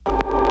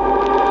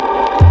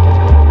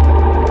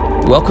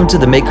Welcome to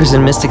the Makers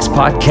and Mystics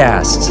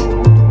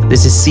podcast.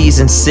 This is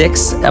season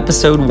 6,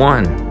 episode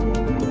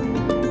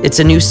 1. It's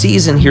a new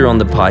season here on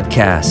the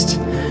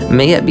podcast.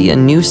 May it be a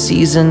new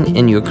season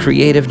in your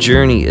creative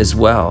journey as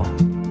well.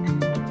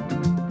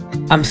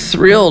 I'm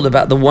thrilled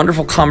about the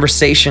wonderful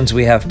conversations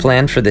we have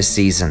planned for this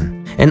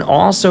season, and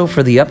also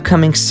for the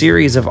upcoming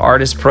series of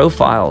artist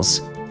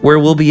profiles, where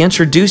we'll be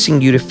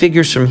introducing you to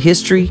figures from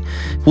history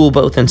who will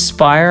both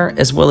inspire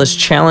as well as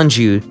challenge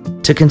you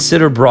to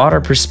consider broader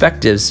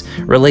perspectives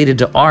related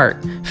to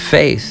art,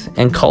 faith,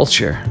 and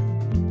culture.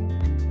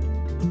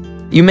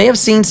 You may have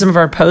seen some of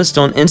our posts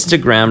on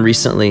Instagram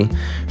recently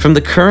from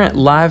the current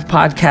live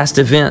podcast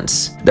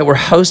events that we're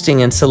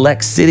hosting in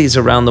select cities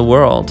around the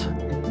world.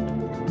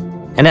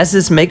 And as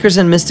this Makers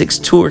and Mystics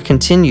tour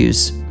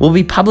continues, we'll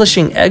be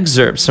publishing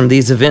excerpts from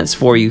these events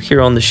for you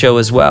here on the show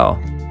as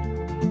well.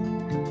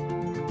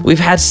 We've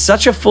had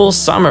such a full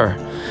summer,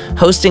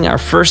 hosting our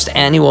first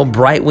annual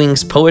Bright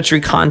Wings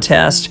Poetry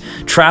Contest,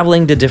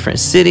 traveling to different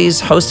cities,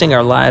 hosting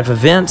our live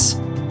events,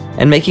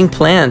 and making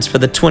plans for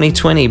the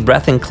 2020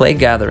 Breath and Clay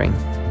Gathering.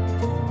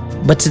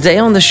 But today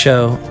on the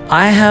show,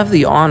 I have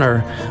the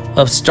honor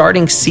of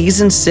starting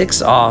season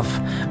 6 off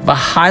by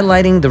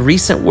highlighting the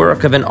recent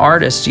work of an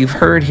artist you've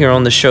heard here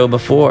on the show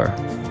before.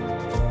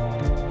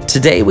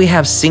 Today we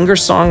have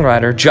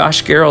singer-songwriter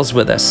Josh Garrels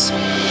with us.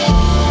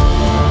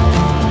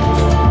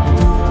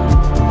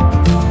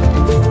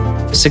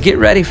 So get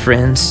ready,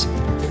 friends.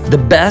 The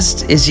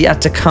best is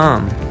yet to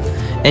come,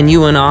 and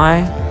you and I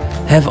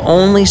have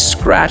only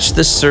scratched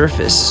the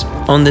surface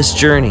on this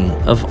journey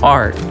of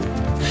art,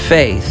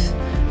 faith,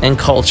 and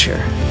culture.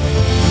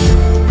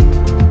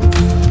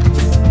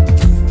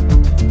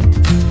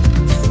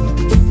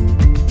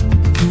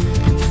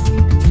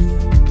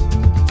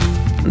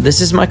 This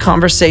is my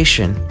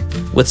conversation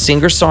with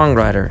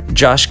singer-songwriter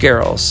Josh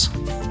Garrels.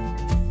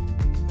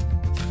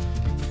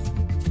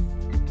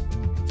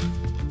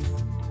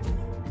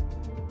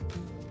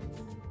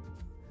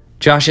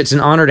 Josh, it's an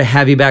honor to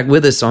have you back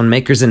with us on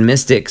Makers and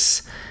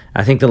Mystics.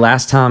 I think the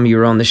last time you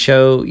were on the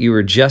show, you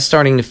were just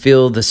starting to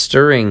feel the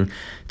stirring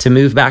to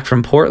move back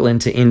from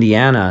Portland to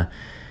Indiana.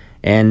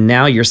 And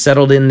now you're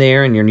settled in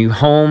there in your new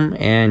home,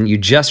 and you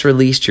just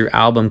released your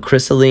album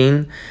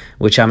Chrysaline,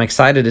 which I'm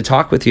excited to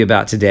talk with you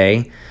about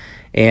today.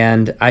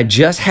 And I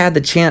just had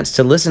the chance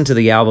to listen to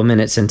the album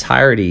in its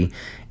entirety.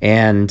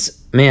 And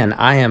man,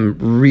 I am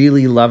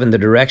really loving the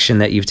direction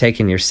that you've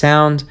taken your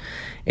sound.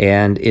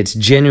 And it's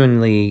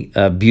genuinely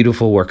a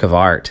beautiful work of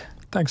art.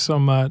 Thanks so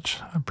much.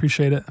 I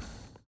appreciate it.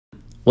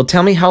 Well,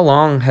 tell me, how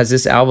long has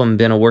this album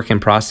been a work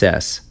in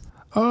process?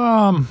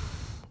 Well,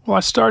 I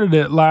started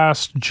it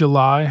last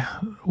July,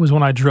 was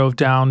when I drove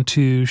down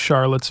to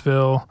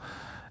Charlottesville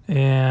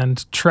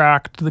and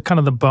tracked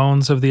the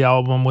bones of the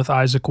album with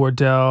Isaac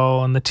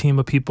Wardell and the team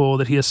of people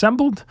that he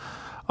assembled.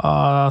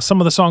 Some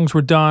of the songs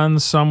were done,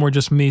 some were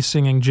just me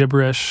singing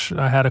gibberish.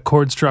 I had a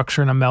chord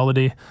structure and a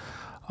melody.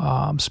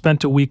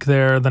 Spent a week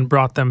there, then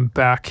brought them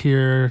back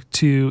here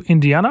to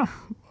Indiana,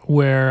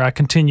 where I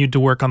continued to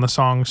work on the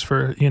songs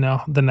for,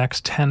 the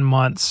next 10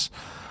 months.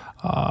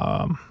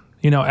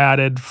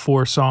 Added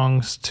 4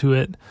 songs to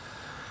it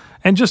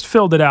and just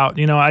filled it out.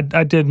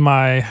 I did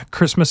my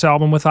Christmas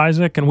album with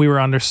Isaac, and we were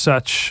under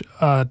such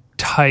a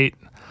tight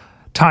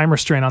time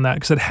restraint on that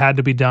because it had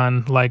to be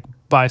done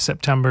by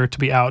September to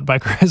be out by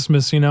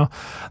Christmas,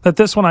 that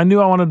this one I knew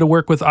I wanted to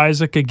work with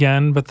Isaac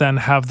again, but then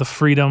have the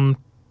freedom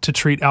to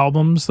treat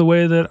albums the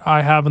way that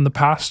I have in the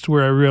past,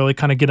 where I really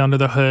kind of get under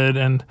the hood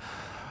and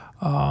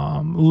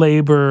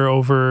labor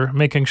over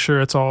making sure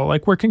it's all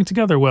working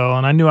together well.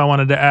 And I knew I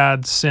wanted to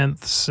add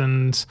synths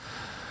and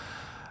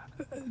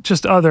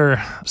just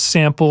other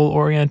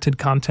sample-oriented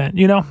content.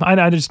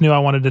 I just knew I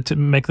wanted to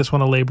make this one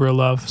a labor of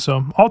love.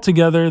 So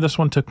altogether, this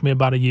one took me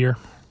about a year.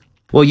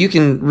 Well, you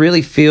can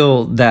really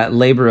feel that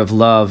labor of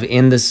love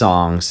in the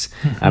songs.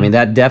 Mm-hmm. I mean,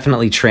 that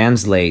definitely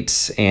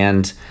translates.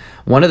 And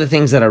one of the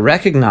things that I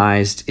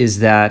recognized is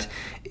that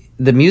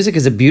the music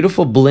is a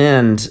beautiful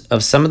blend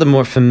of some of the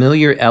more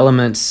familiar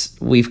elements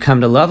we've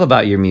come to love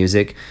about your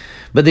music,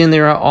 but then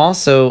there are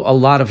also a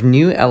lot of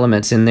new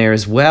elements in there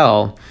as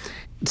well.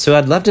 So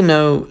I'd love to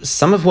know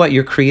some of what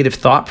your creative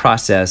thought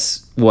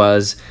process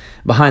was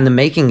behind the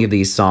making of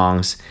these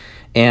songs,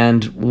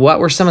 and what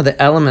were some of the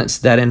elements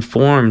that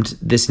informed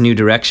this new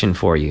direction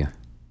for you?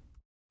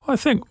 Well, I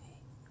think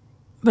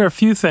there are a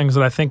few things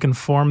that I think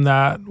inform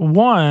that.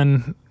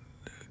 One,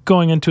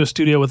 going into a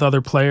studio with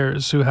other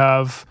players who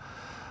have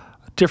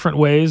different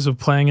ways of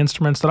playing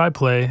instruments that I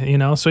play,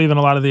 so even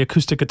a lot of the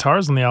acoustic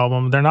guitars on the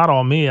album, they're not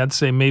all me. I'd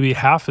say maybe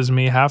half is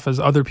me, half is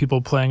other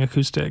people playing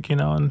acoustic,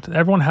 and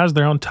everyone has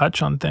their own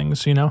touch on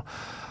things,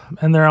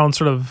 and their own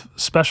sort of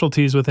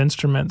specialties with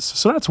instruments.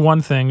 So that's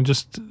one thing,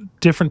 just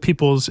different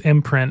people's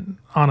imprint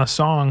on a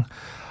song.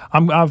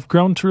 I've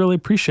grown to really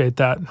appreciate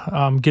that,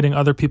 getting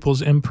other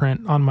people's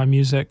imprint on my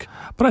music.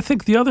 But I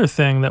think the other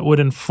thing that would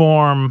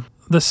inform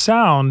the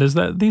sound is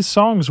that these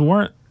songs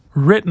weren't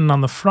written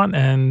on the front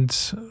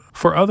end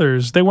for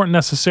others. They weren't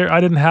necessary.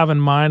 I didn't have in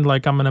mind,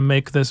 like, I'm going to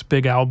make this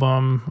big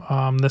album,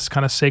 this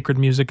kind of sacred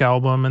music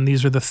album, and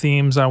these are the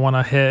themes I want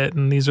to hit,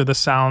 and these are the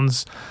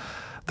sounds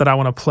that I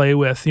want to play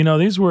with. You know,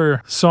 these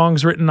were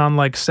songs written on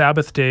like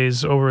Sabbath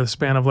days over the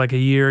span of like a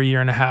year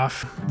and a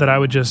half that I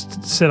would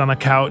just sit on a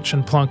couch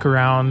and plunk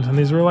around. And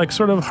these were like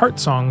sort of heart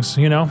songs,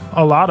 you know,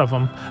 a lot of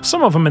them.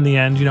 Some of them in the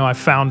end, you know, I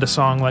found a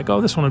song like, oh,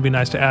 this one would be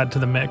nice to add to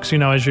the mix, you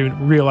know, as you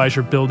realize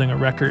you're building a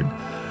record.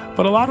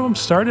 But a lot of them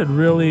started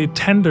really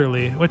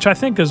tenderly, which I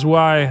think is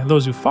why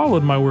those who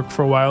followed my work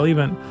for a while,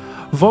 even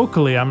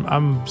vocally,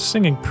 I'm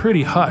singing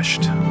pretty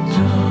hushed.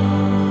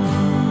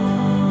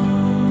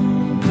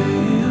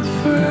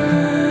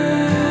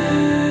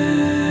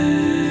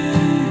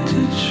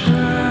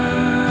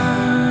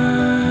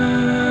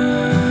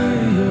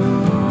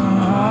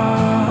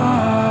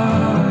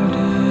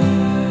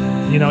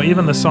 You know,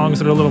 even the songs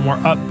that are a little more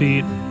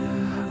upbeat,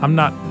 I'm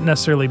not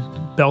necessarily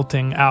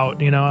belting out,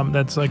 you know,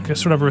 that's like a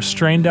sort of a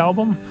restrained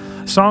album.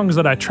 Songs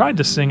that I tried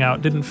to sing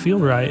out didn't feel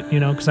right,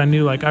 you know, because I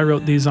knew like I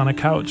wrote these on a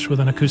couch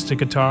with an acoustic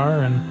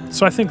guitar. And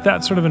so I think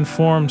that sort of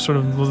informed sort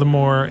of the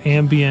more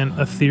ambient,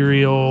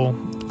 ethereal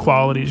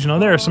qualities. You know,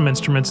 there are some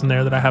instruments in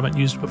there that I haven't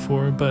used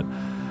before, but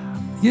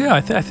yeah,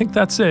 I think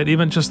that's it.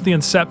 Even just the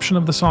inception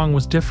of the song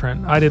was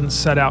different. I didn't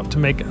set out to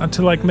make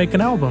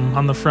an album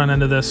on the front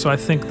end of this. So I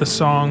think the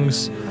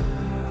songs,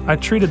 I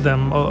treated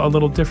them a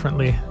little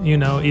differently, you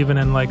know, even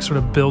in like sort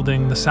of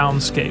building the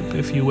soundscape,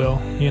 if you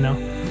will, you know.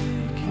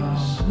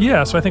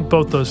 Yeah, so I think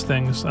both those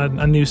things,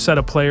 a new set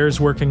of players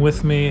working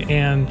with me,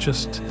 and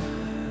just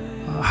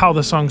how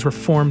the songs were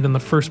formed in the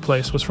first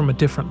place was from a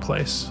different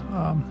place.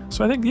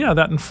 So I think, yeah,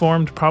 that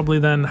informed probably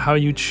then how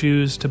you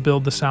choose to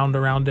build the sound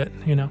around it,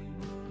 you know.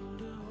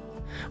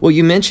 Well,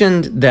 you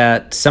mentioned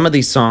that some of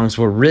these songs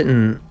were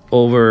written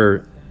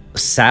over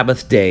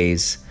Sabbath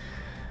days.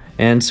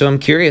 And so I'm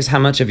curious how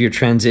much of your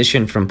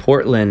transition from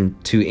Portland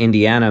to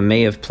Indiana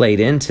may have played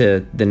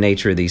into the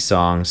nature of these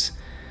songs.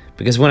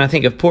 Because when I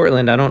think of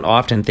Portland, I don't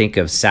often think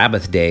of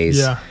Sabbath days.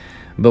 Yeah.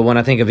 But when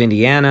I think of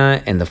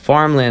Indiana and the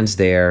farmlands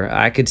there,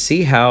 I could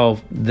see how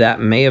that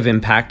may have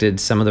impacted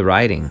some of the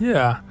writing.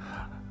 Yeah.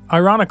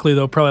 Ironically,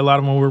 though, probably a lot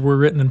of them were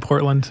written in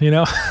Portland, you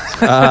know?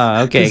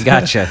 Okay,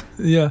 gotcha.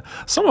 Yeah,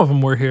 some of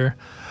them were here.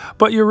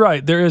 But you're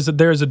right, there is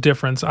a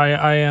difference.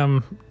 I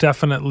am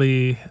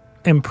definitely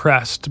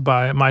impressed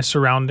by my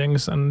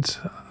surroundings, and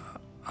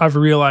I've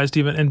realized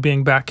even in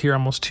being back here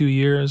almost 2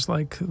 years,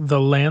 like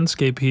the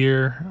landscape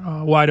here,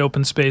 wide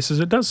open spaces,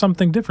 it does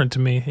something different to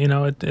me. You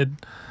know,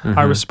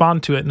 I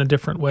respond to it in a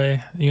different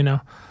way, you know?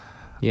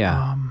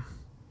 Yeah.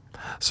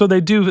 So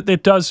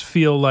it does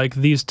feel like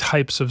these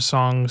types of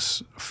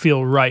songs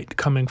feel right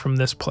coming from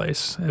this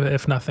place,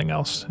 if nothing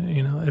else.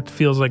 You know, it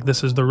feels like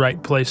this is the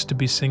right place to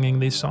be singing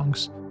these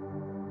songs.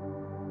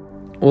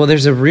 Well,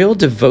 there's a real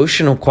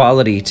devotional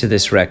quality to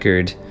this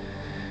record.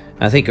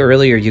 I think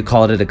earlier you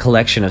called it a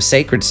collection of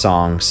sacred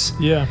songs.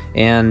 Yeah.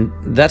 And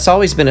that's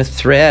always been a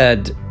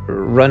thread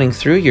running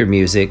through your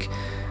music,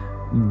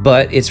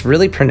 but it's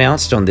really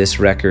pronounced on this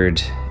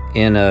record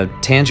in a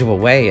tangible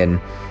way,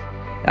 and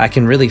I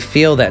can really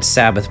feel that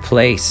Sabbath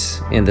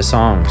place in the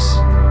songs.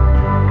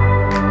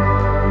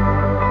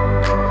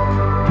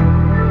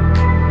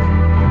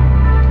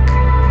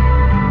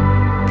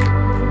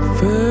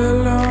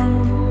 Fell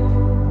on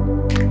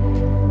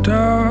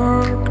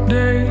dark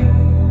days,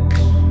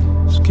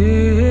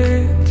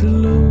 scared to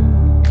lose.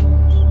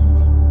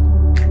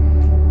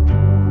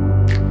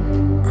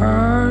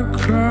 I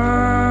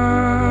cried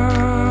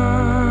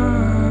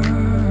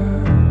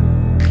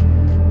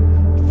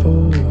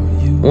for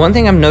you. One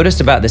thing I've noticed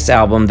about this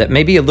album that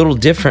may be a little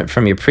different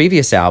from your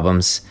previous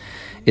albums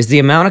is the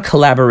amount of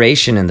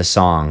collaboration in the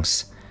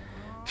songs.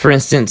 For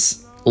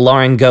instance,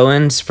 Lauren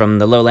Goins from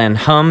the Lowland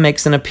Hum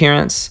makes an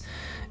appearance,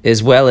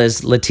 as well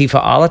as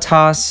Latifa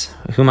Alatas,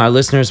 whom our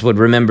listeners would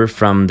remember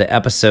from the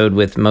episode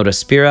with Moda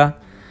Spira.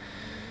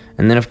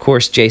 And then, of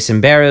course, Jason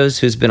Barrows,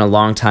 who's been a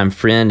longtime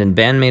friend and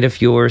bandmate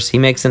of yours, he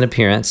makes an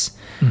appearance.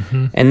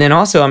 Mm-hmm. And then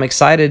also, I'm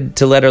excited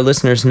to let our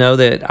listeners know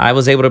that I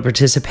was able to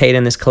participate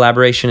in this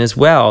collaboration as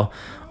well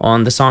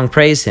on the song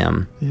Praise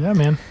Him. Yeah,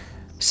 man.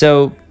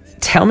 So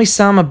tell me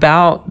some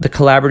about the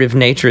collaborative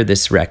nature of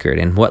this record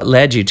and what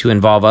led you to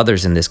involve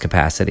others in this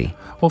capacity.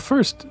 Well,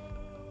 first,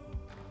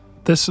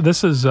 this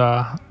is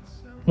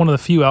one of the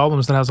few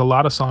albums that has a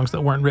lot of songs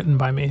that weren't written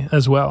by me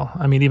as well.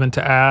 I mean, even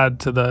to add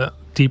to the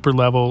deeper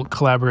level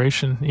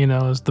collaboration, you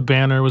know, as the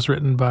banner was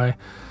written by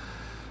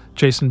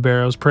Jason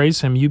Barrows.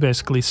 Praise Him, you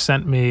basically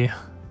sent me,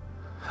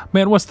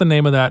 man, what's the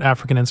name of that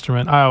African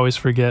instrument? I always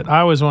forget. I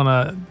always want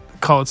to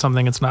call it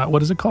something it's not.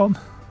 What is it called?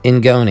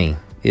 Ngoni.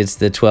 It's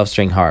the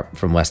 12-string harp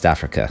from West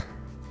Africa.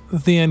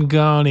 The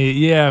Ngoni,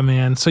 yeah,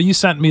 man. So you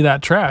sent me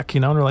that track,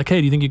 you know, and they're like, hey,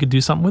 do you think you could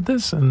do something with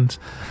this? And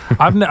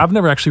I've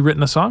never actually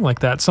written a song like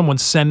that. Someone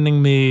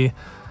sending me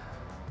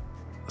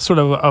sort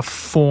of a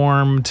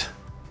formed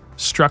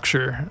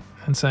structure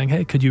and saying,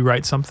 hey, could you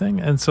write something?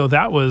 And so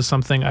that was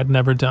something I'd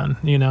never done,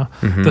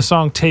 The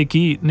song Take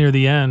Eat near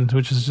the end,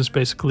 which is just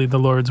basically the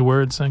Lord's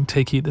words saying,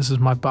 take, eat, this is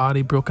my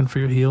body broken for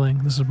your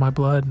healing. This is my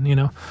blood,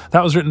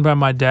 That was written by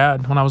my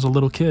dad when I was a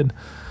little kid.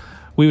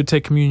 We would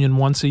take communion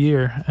once a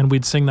year, and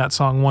we'd sing that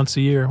song once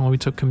a year when we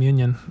took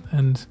communion.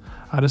 And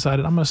I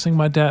decided I'm going to sing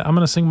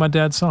my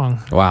dad's song.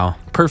 Wow.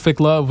 Perfect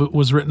Love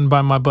was written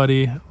by my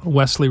buddy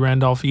Wesley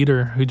Randolph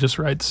Eater, who just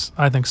writes,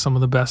 I think, some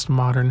of the best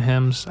modern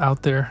hymns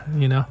out there,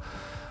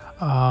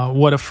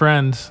 What a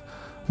Friend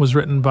was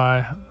written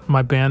by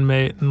my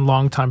bandmate and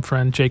longtime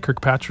friend Jay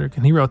Kirkpatrick,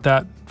 and he wrote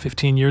that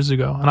 15 years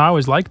ago. And I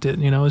always liked it,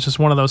 It's just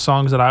one of those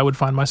songs that I would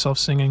find myself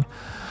singing.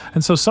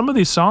 And so some of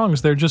these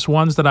songs, they're just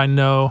ones that I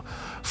know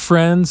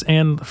friends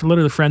and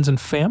literally friends and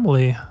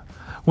family,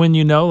 when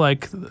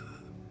like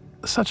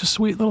such a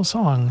sweet little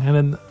song. And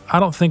then I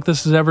don't think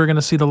this is ever going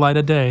to see the light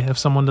of day if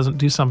someone doesn't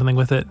do something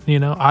with it.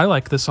 I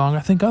like this song. I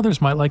think others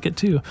might like it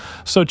too.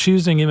 So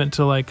choosing even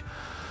to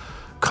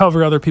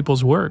cover other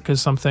people's work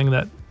is something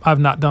that I've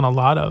not done a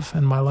lot of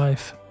in my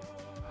life.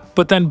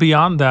 But then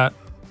beyond that,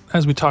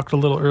 as we talked a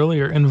little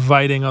earlier,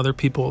 inviting other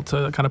people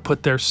to kind of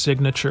put their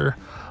signature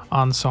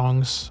on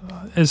songs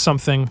is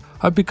something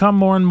I've become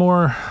more and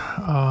more.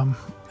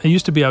 It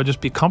used to be I would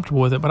just be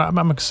comfortable with it, but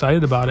I'm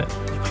excited about it.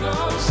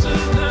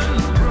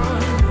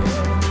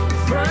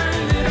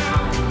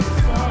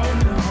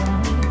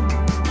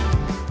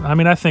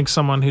 I think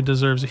someone who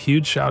deserves a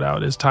huge shout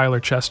out is Tyler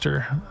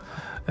Chester.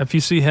 If you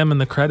see him in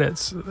the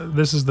credits,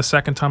 this is the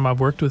second time I've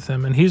worked with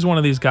him, and he's one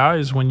of these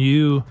guys when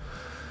you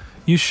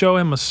show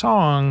him a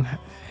song,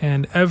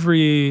 and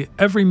every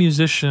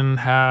musician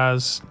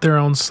has their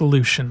own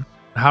solution.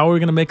 How are we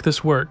going to make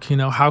this work?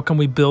 How can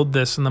we build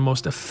this in the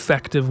most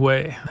effective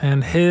way?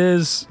 And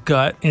his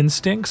gut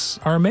instincts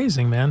are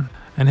amazing, man.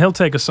 And he'll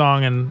take a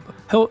song and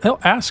he'll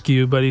ask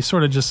you, but he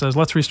sort of just says,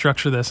 let's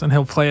restructure this. And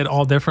he'll play it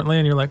all differently.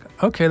 And you're like,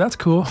 okay, that's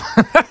cool.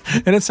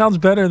 And it sounds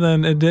better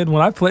than it did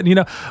when I played,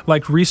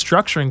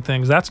 restructuring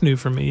things. That's new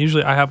for me.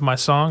 Usually I have my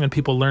song and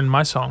people learn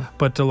my song,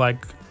 but to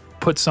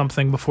put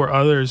something before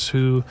others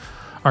who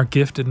are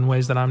gifted in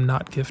ways that I'm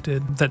not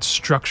gifted, that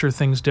structure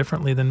things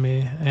differently than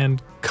me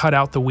and cut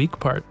out the weak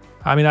part.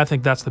 I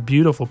think that's the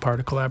beautiful part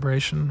of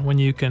collaboration, when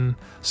you can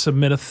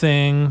submit a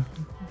thing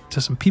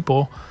to some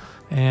people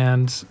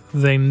and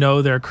they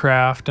know their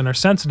craft and are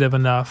sensitive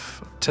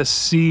enough to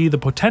see the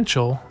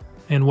potential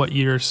in what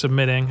you're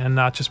submitting and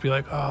not just be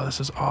like, oh, this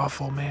is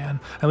awful, man.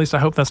 At least I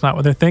hope that's not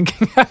what they're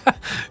thinking.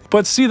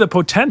 But see the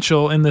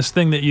potential in this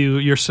thing that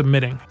you're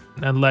submitting,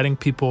 and letting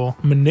people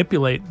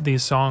manipulate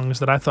these songs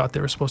that I thought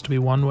they were supposed to be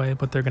one way,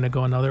 but they're going to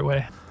go another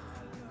way.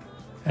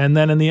 And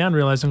then in the end,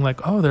 realizing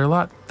they're a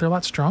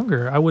lot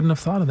stronger. I wouldn't have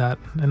thought of that.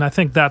 And I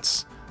think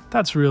that's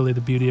really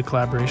the beauty of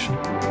collaboration.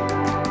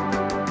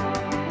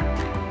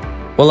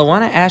 Well, I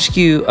want to ask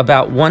you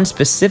about one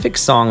specific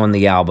song on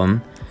the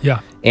album.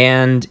 Yeah.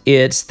 And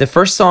it's the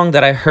first song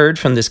that I heard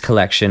from this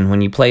collection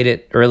when you played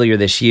it earlier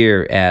this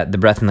year at the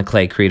Breath in the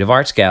Clay Creative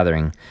Arts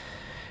Gathering.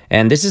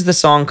 And this is the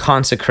song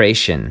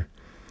Consecration.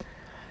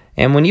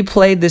 And when you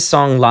played this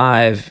song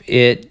live,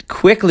 it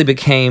quickly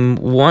became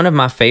one of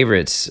my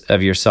favorites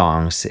of your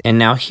songs. And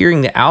now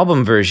hearing the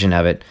album version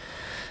of it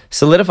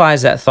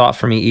solidifies that thought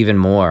for me even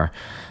more.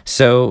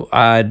 So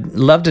I'd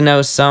love to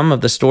know some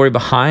of the story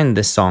behind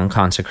this song,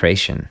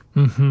 Consecration.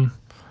 Mm-hmm.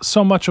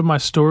 So much of my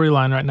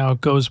storyline right now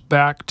goes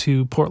back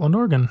to Portland,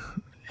 Oregon,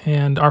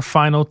 and our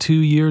final 2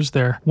 years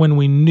there, when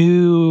we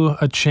knew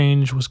a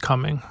change was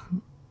coming.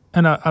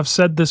 And I've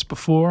said this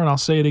before, and I'll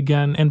say it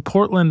again. In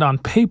Portland, on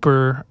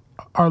paper,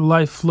 our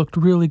life looked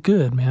really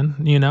good, man.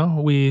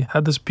 We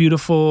had this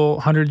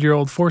beautiful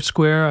 100-year-old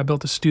Foursquare. I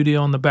built a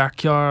studio in the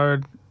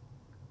backyard,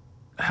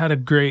 had a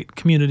great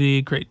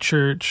community, great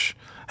church,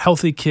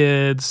 healthy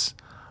kids.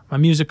 My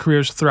music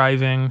career's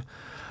thriving.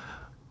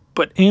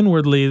 But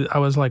inwardly, I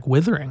was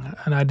withering,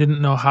 and I didn't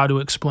know how to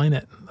explain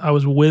it. I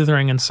was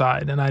withering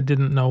inside, and I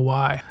didn't know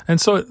why. And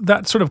so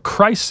that sort of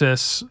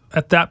crisis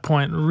at that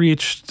point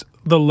reached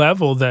the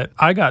level that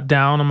I got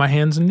down on my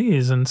hands and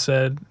knees and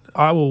said,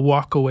 I will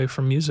walk away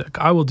from music.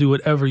 I will do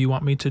whatever you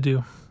want me to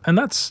do. And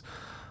that's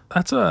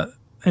a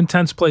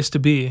intense place to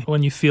be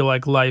when you feel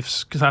like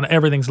life's kind of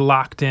everything's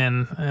locked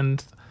in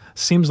and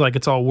seems like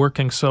it's all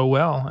working so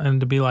well. And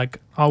to be like,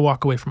 I'll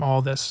walk away from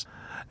all this.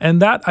 And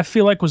that, I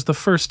feel like, was the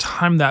first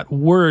time that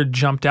word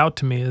jumped out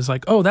to me, is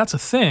like, oh, that's a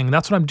thing.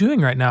 That's what I'm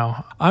doing right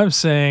now. I'm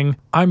saying,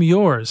 I'm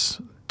yours.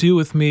 Do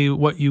with me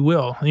what you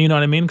will. You know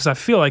what I mean? Because I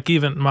feel like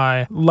even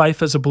my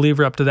life as a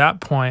believer up to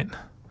that point,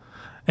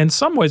 in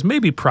some ways,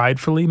 maybe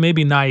pridefully,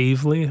 maybe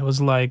naively, it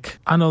was like,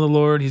 I know the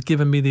Lord. He's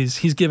given me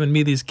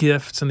these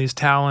gifts and these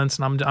talents,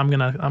 and I'm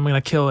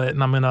gonna kill it,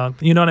 and I'm gonna,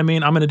 you know what I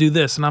mean? I'm gonna do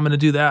this, and I'm gonna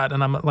do that,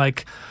 and I'm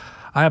like,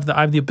 I have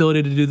the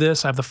ability to do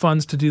this. I have the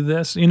funds to do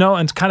this, and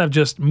it's kind of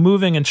just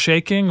moving and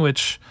shaking,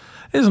 which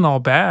isn't all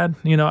bad.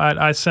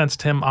 I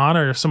sensed him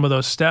honor some of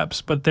those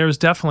steps, but there's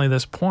definitely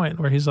this point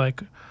where he's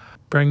like,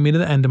 bring me to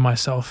the end of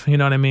myself, you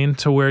know what I mean?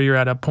 To where you're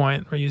at a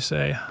point where you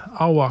say,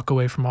 I'll walk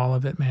away from all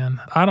of it, man.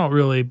 I don't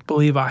really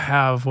believe I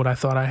have what I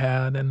thought I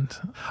had. And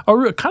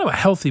kind of a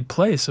healthy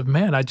place of,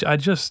 man, I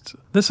just,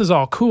 this is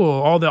all cool,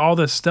 all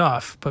this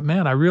stuff, but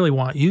man, I really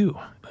want you.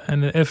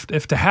 And if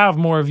to have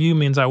more of you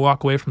means I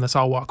walk away from this,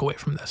 I'll walk away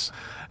from this.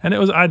 And it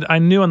was, I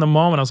knew in the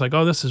moment, I was like,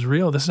 oh, this is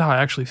real. This is how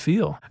I actually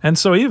feel. And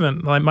so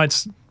even, like,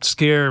 might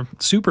scare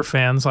super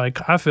fans.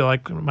 Like, I feel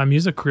like my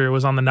music career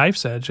was on the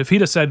knife's edge. If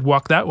he'd have said,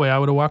 walk that way, I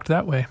would have walked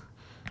that way.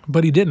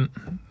 But he didn't.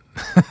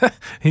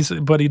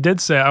 But he did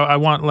say, I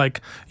want,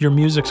 like, your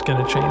music's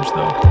going to change,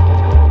 though.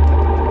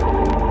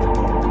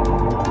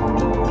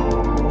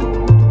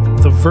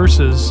 The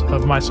verses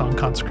of my song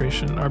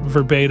Consecration are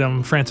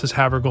verbatim Frances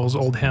Havergal's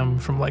old hymn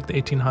from, like, the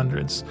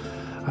 1800s.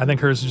 I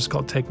think hers is just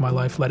called Take My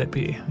Life, Let It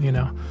Be, you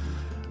know.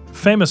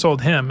 Famous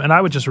old hymn. And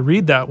I would just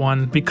read that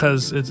one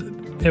because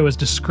it was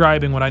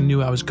describing what I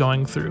knew I was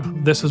going through.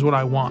 This is what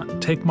I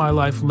want. Take my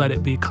life, let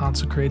it be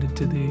consecrated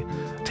to thee.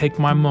 Take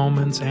my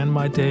moments and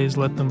my days,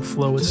 let them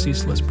flow with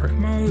ceaseless prayer.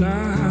 My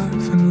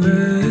life and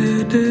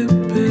let it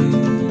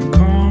be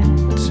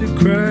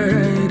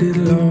consecrated,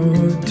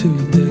 Lord, to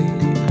thee.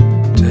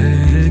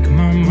 Take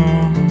my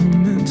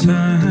moments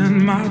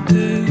and my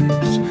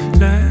days,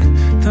 let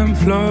them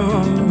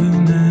flow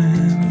in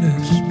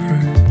endless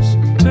praise.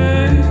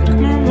 Take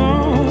my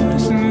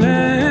voice and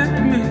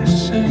let me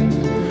sing,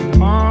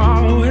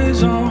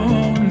 always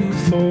only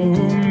for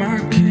my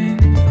King.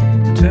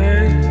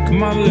 Take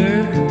my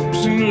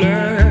lips and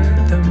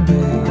let them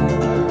be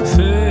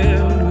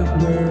filled with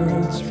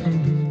words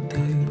from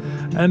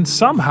thee. And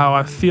somehow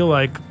I feel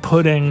like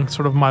putting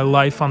sort of my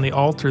life on the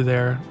altar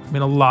there. I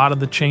mean, a lot of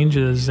the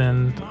changes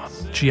in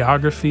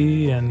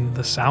geography and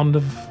the sound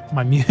of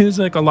my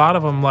music, a lot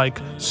of them like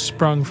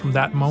sprung from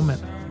that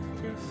moment.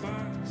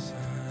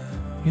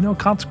 You know,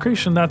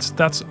 consecration,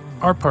 that's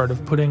our part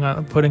of putting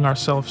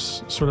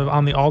ourselves sort of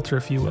on the altar,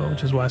 if you will,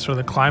 which is why sort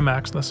of the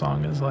climax of the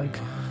song is like,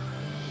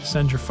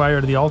 send your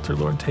fire to the altar,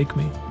 Lord, take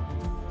me.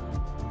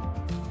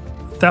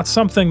 That's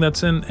something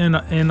that's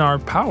in our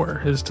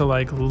power, is to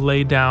like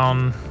lay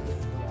down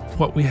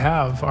what we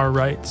have, our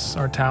rights,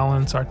 our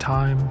talents, our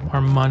time,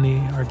 our money,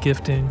 our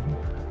gifting,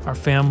 our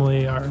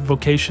family, our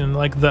vocation,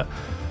 like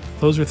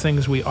those are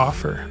things we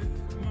offer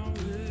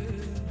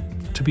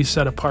to be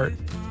set apart.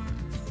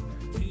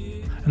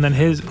 And then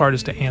his part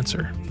is to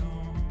answer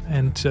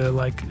and to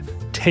like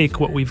take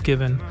what we've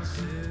given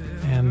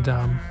and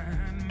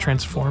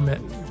transform it,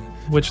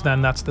 which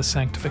then that's the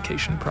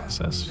sanctification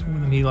process.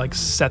 When he like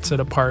sets it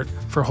apart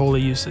for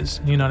holy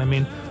uses, you know what I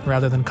mean?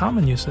 Rather than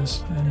common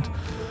uses. And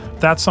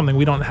that's something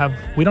we don't have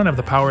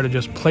the power to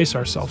just place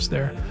ourselves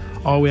there.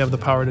 All we have the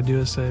power to do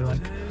is say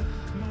like,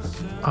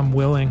 I'm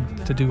willing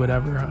to do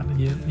whatever.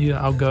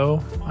 I'll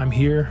go. I'm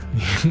here.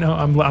 You know,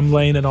 I'm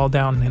laying it all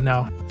down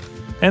now.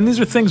 And these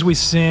are things we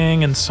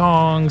sing and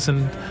songs,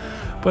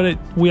 but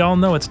we all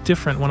know it's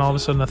different when all of a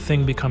sudden a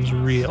thing becomes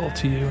real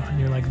to you, and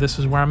you're like, this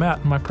is where I'm at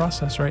in my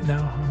process right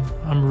now.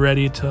 I'm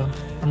ready to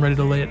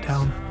lay it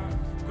down.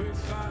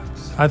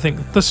 I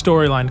think the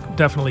storyline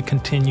definitely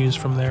continues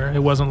from there.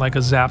 It wasn't like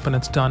a zap and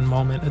it's done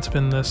moment. It's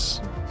been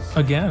this,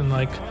 again,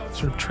 like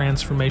sort of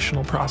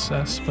transformational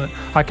process, but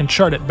I can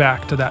chart it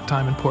back to that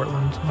time in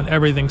Portland when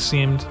everything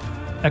seemed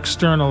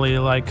externally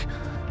like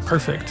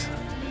perfect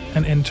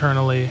and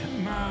internally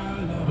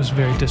it was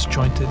very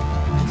disjointed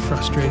and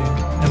frustrating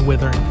and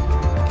withering,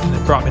 and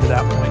it brought me to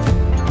that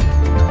point.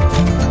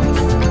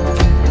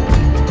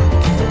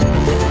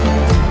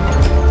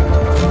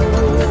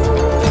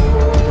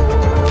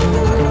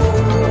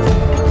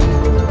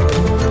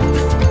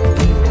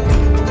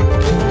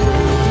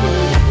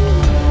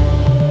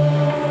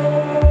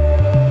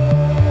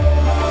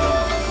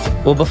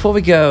 Well, before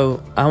we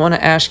go, I want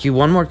to ask you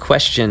one more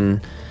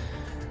question,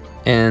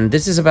 and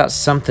this is about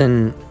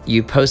something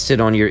you posted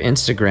on your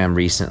Instagram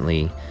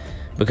recently,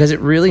 because it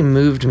really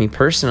moved me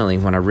personally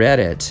when I read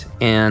it,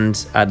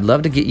 and I'd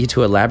love to get you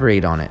to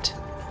elaborate on it.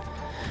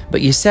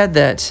 But you said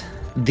that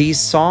these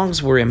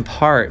songs were in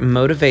part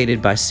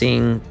motivated by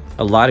seeing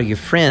a lot of your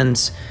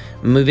friends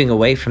moving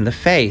away from the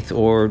faith,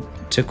 or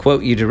to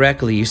quote you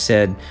directly, you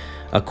said,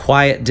 a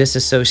quiet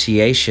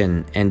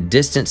disassociation and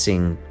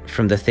distancing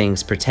from the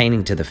things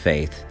pertaining to the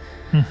faith.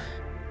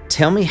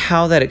 Tell me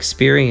how that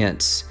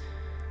experience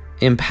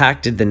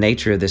impacted the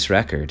nature of this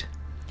record.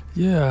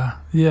 Yeah.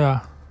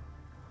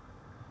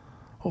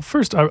 Well,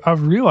 first,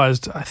 I've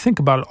realized, I think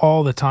about it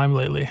all the time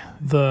lately.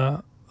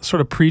 The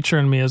sort of preacher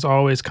in me is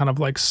always kind of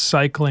like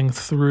cycling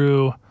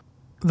through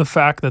the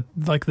fact that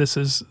like this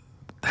is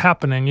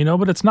happening, you know,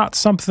 but it's not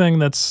something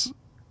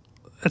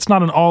it's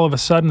not an all of a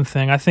sudden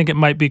thing. I think it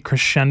might be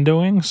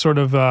crescendoing, sort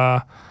of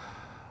a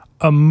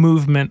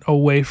movement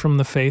away from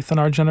the faith in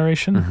our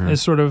generation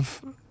is sort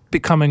of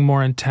becoming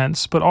more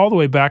intense. But all the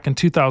way back in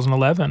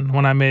 2011,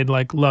 when I made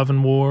like Love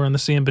and War and The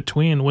Sea in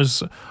Between,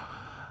 was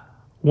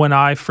when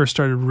I first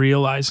started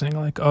realizing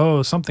like,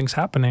 oh, something's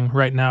happening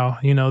right now.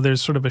 You know,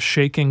 there's sort of a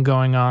shaking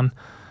going on.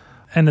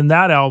 And in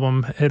that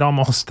album, that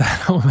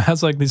album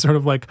has like these sort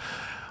of like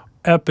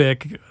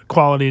epic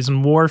qualities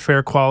and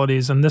warfare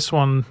qualities, and this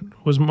one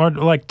was more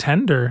like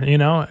tender,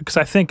 because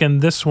I think in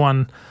this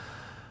one,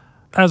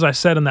 as I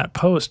said in that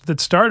post, that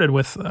started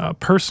with a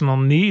personal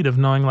need of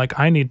knowing, like,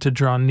 I need to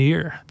draw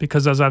near,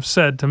 because as I've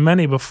said to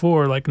many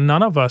before, like,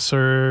 none of us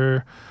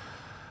are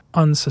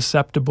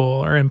unsusceptible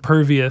or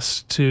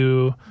impervious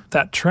to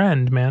that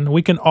trend, man.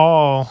 We can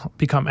all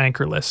become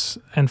anchorless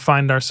and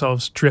find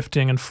ourselves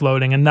drifting and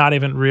floating and not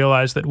even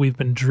realize that we've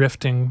been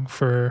drifting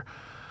for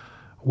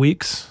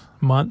weeks,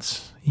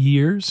 months,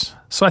 years.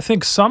 So I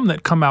think some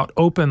that come out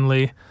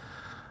openly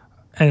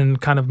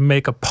and kind of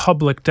make a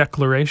public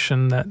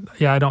declaration that,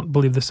 I don't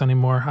believe this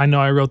anymore. I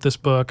know I wrote this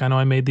book. I know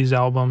I made these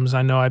albums.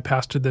 I know I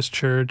pastored this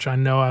church. I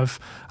know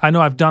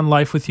I've done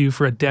life with you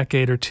for a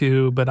decade or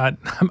two, but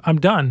I'm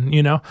done,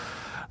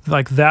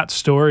 Like, that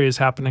story is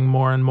happening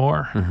more and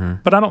more. Mm-hmm.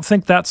 But I don't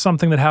think that's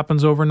something that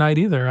happens overnight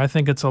either. I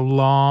think it's a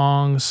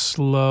long,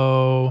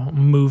 slow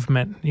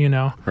movement,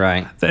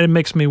 Right. It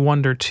makes me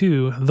wonder,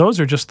 too. Those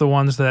are just the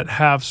ones that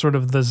have sort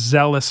of the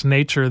zealous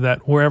nature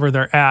that wherever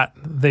they're at,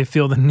 they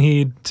feel the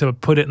need to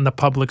put it in the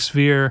public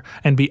sphere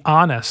and be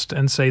honest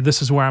and say,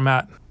 this is where I'm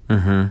at.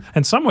 Mm-hmm.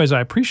 In some ways, I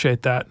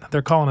appreciate that.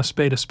 They're calling a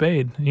spade a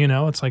spade,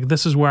 It's like,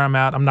 this is where I'm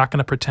at. I'm not going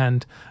to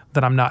pretend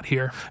that I'm not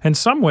here. In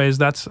some ways,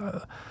 that's...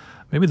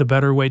 maybe the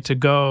better way to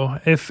go,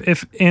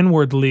 if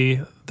inwardly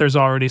there's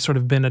already sort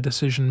of been a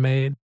decision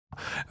made.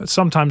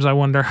 Sometimes I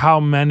wonder how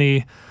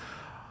many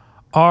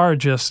are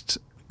just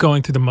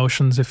going through the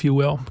motions, if you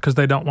will, because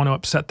they don't want to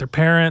upset their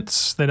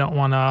parents, they don't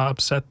want to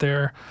upset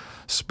their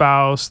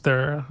spouse,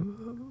 their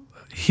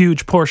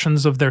huge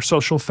portions of their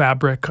social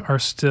fabric are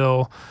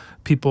still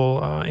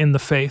people in the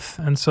faith,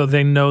 and so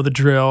they know the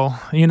drill,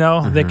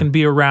 Mm-hmm. They can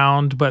be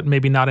around but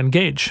maybe not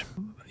engage.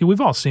 We've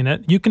all seen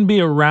it. You can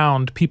be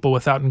around people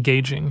without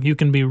engaging. You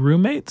can be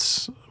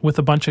roommates with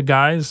a bunch of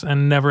guys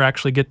and never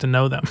actually get to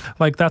know them.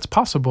 Like, that's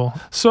possible.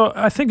 So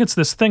I think it's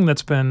this thing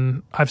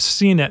I've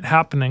seen it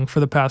happening for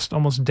the past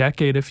almost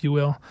decade, if you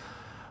will.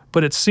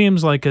 But it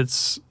seems like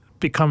it's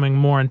becoming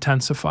more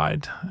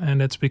intensified,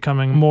 and it's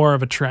becoming more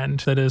of a trend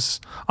that is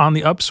on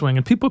the upswing.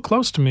 And people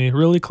close to me,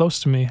 really close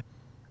to me,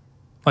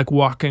 like,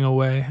 walking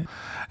away.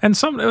 And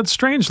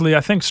strangely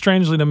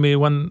to me,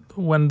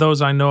 when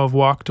those I know have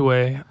walked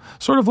away,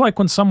 sort of like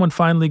when someone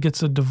finally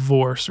gets a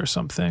divorce or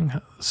something,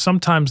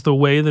 sometimes the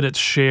way that it's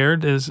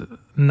shared is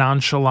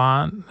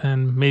nonchalant,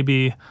 and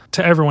maybe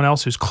to everyone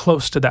else who's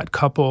close to that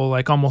couple,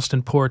 like, almost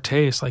in poor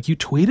taste. Like, you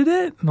tweeted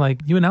it?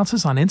 Like, you announced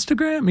this on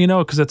Instagram?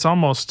 Because it's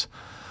almost,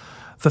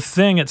 the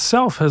thing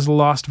itself has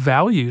lost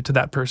value to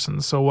that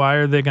person. So why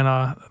are they going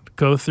to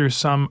go through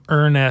some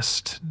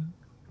earnest,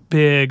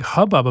 big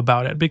hubbub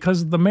about it?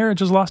 Because the marriage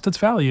has lost its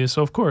value.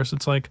 So of course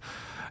it's like,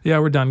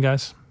 we're done,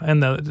 guys.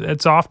 And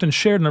it's often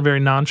shared in a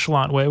very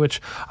nonchalant way, which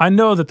I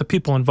know that the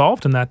people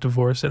involved in that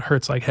divorce, it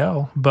hurts like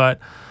hell, but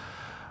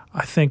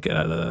I think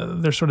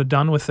they're sort of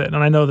done with it. And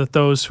I know that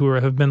those who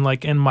have been,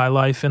 like, in my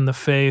life in the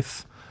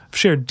faith have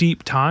shared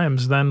deep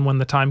times. Then when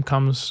the time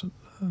comes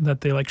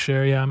that they, like,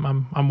 share,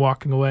 I'm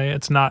walking away.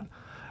 It's not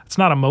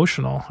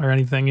emotional or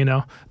anything,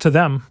 to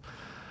them.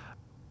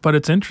 But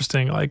it's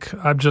interesting, like,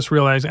 I've just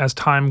realized as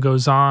time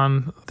goes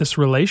on, this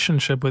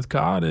relationship with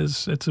God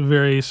it's a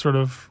very sort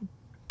of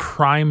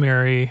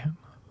primary,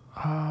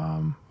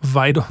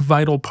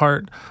 vital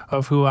part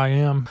of who I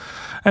am.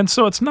 And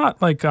so it's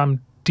not like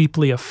I'm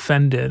deeply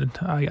offended.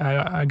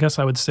 I guess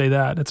I would say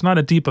that. It's not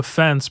a deep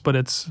offense, but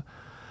it's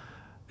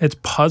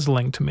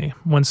puzzling to me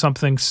when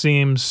something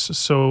seems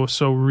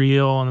so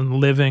real and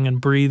living and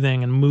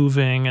breathing and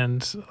moving,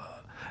 and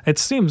it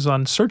seems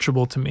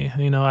unsearchable to me.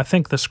 I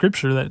think the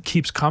scripture that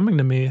keeps coming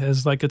to me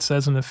is, like it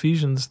says in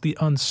Ephesians, the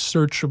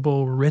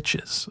unsearchable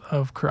riches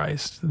of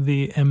Christ,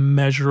 the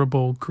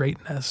immeasurable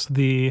greatness,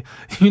 the,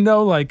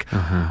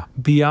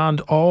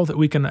 beyond all that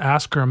we can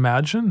ask or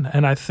imagine.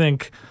 And I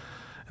think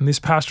in these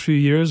past few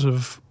years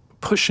of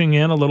pushing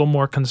in a little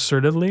more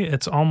concertedly,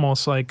 it's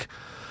almost like,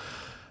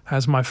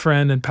 as my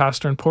friend and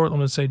pastor in Portland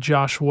would say,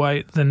 Josh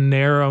White, the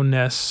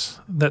narrowness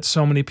that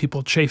so many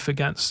people chafe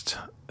against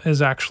is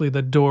actually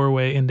the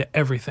doorway into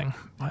everything.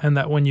 And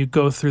that when you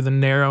go through the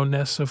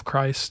narrowness of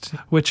Christ,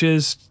 which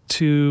is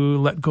to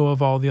let go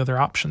of all the other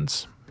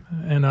options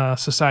in a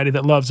society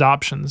that loves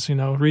options,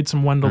 read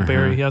some Wendell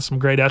Berry. He has some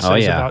great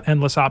essays about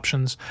endless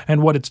options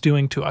and what it's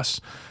doing to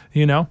us,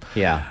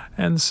 Yeah.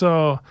 And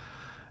so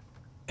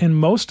in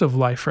most of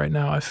life right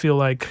now, I feel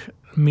like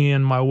me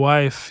and my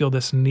wife feel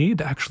this need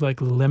to actually,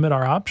 like, limit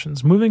our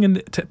options.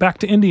 Moving back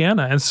to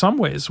Indiana in some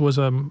ways was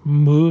a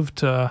move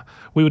to,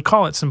 we would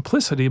call it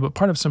simplicity, but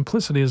part of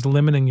simplicity is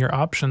limiting your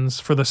options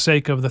for the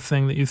sake of the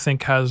thing that you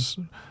think has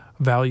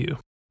value.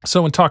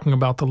 So when talking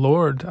about the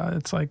Lord,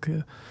 it's like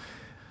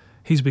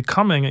he's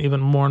becoming even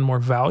more and more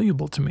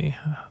valuable to me,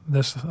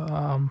 this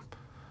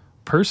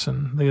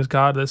person, because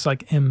God is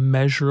like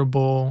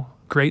immeasurable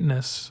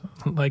greatness,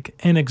 like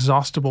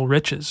inexhaustible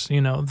riches,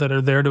 that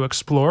are there to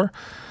explore.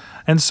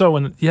 And so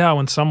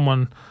when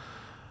someone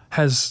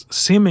has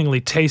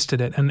seemingly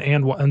tasted it and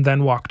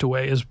then walked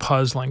away is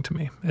puzzling to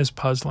me,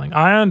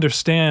 I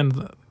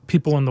understand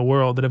people in the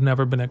world that have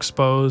never been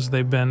exposed.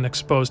 They've been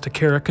exposed to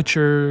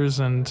caricatures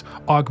and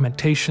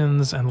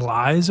augmentations and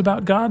lies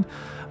about God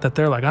that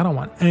they're like, I don't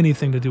want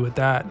anything to do with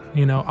that.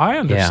 I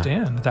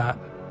understand that.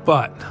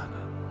 But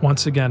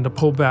once again, to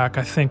pull back,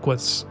 I think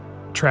what's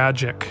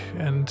tragic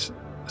and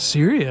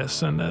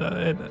serious and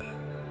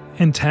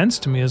intense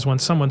to me is when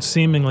someone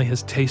seemingly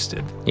has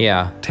tasted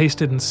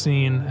and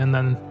seen, and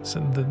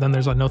then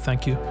there's like, no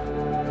thank you.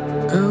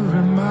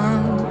 Every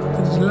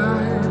mouth is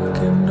like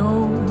an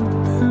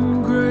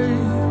open grave.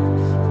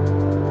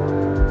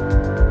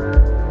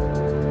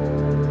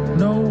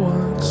 No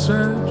one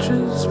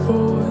searches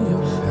for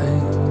your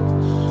face.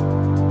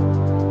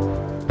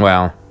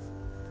 Wow.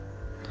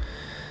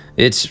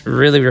 It's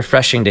really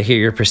refreshing to hear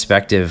your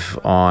perspective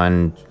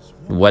on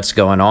what's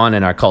going on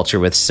in our culture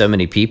with so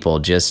many people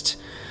just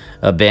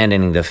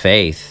abandoning the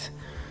faith.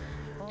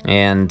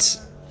 And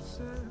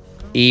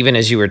even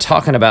as you were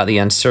talking about the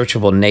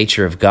unsearchable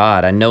nature of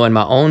God, I know in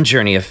my own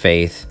journey of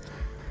faith,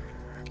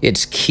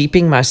 it's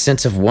keeping my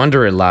sense of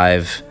wonder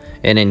alive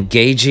and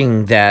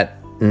engaging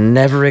that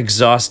never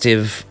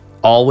exhaustive,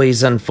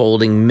 always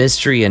unfolding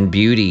mystery and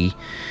beauty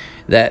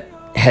that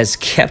has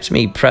kept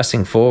me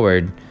pressing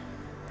forward,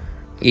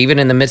 even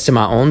in the midst of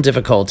my own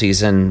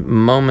difficulties and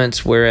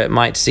moments where it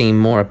might seem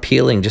more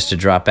appealing just to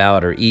drop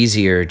out or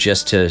easier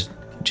just to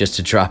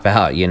drop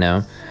out,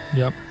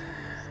 Yep.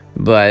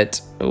 But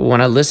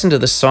when I listen to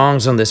the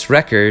songs on this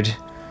record,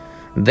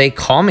 they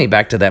call me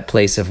back to that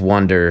place of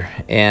wonder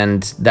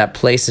and that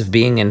place of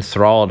being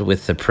enthralled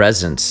with the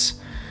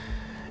presence.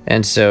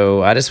 And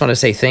so I just want to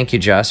say thank you,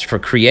 Josh, for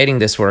creating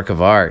this work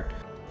of art.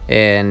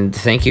 And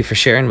thank you for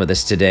sharing with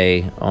us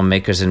today on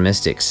Makers and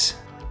Mystics.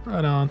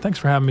 Right on. Thanks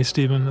for having me,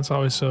 Stephen. It's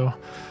always so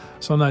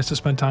nice to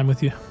spend time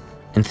with you.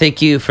 And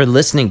thank you for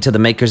listening to the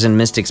Makers and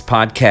Mystics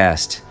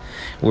podcast.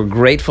 We're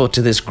grateful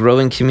to this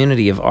growing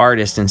community of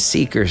artists and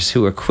seekers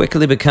who are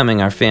quickly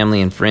becoming our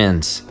family and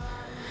friends.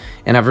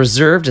 And I've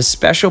reserved a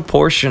special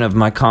portion of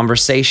my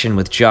conversation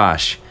with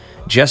Josh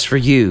just for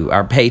you,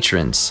 our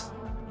patrons.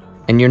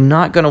 And you're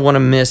not going to want to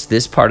miss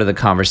this part of the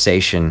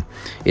conversation.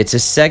 It's a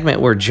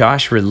segment where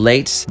Josh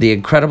relates the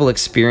incredible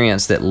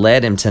experience that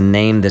led him to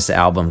name this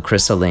album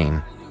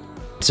Chrysaline.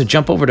 So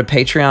jump over to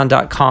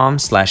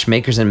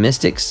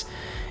patreon.com/makersandmystics.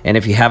 And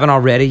if you haven't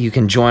already, you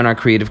can join our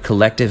creative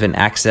collective and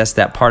access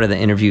that part of the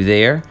interview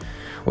there,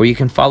 or you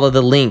can follow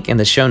the link in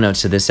the show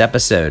notes of this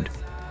episode.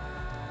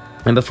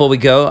 And before we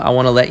go, I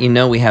want to let you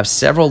know we have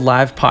several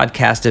live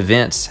podcast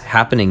events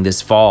happening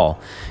this fall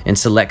in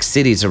select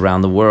cities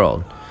around the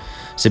world.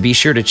 So be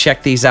sure to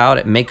check these out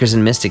at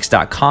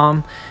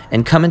makersandmystics.com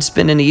and come and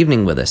spend an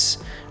evening with us.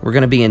 We're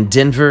going to be in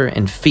Denver,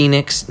 in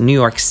Phoenix, New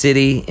York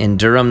City, in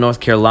Durham, North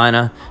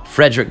Carolina,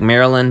 Frederick,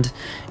 Maryland,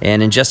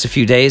 and in just a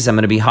few days, I'm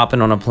going to be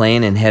hopping on a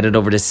plane and headed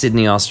over to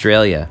Sydney,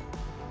 Australia.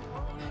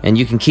 And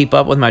you can keep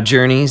up with my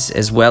journeys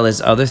as well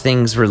as other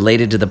things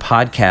related to the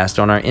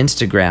podcast on our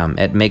Instagram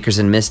at Makers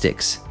and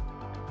Mystics.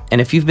 And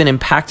if you've been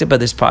impacted by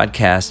this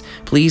podcast,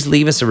 please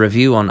leave us a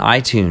review on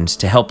iTunes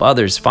to help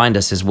others find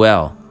us as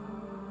well.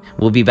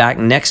 We'll be back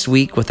next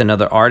week with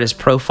another artist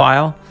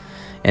profile.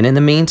 And in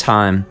the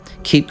meantime,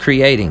 keep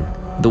creating.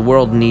 The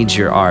world needs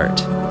your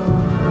art.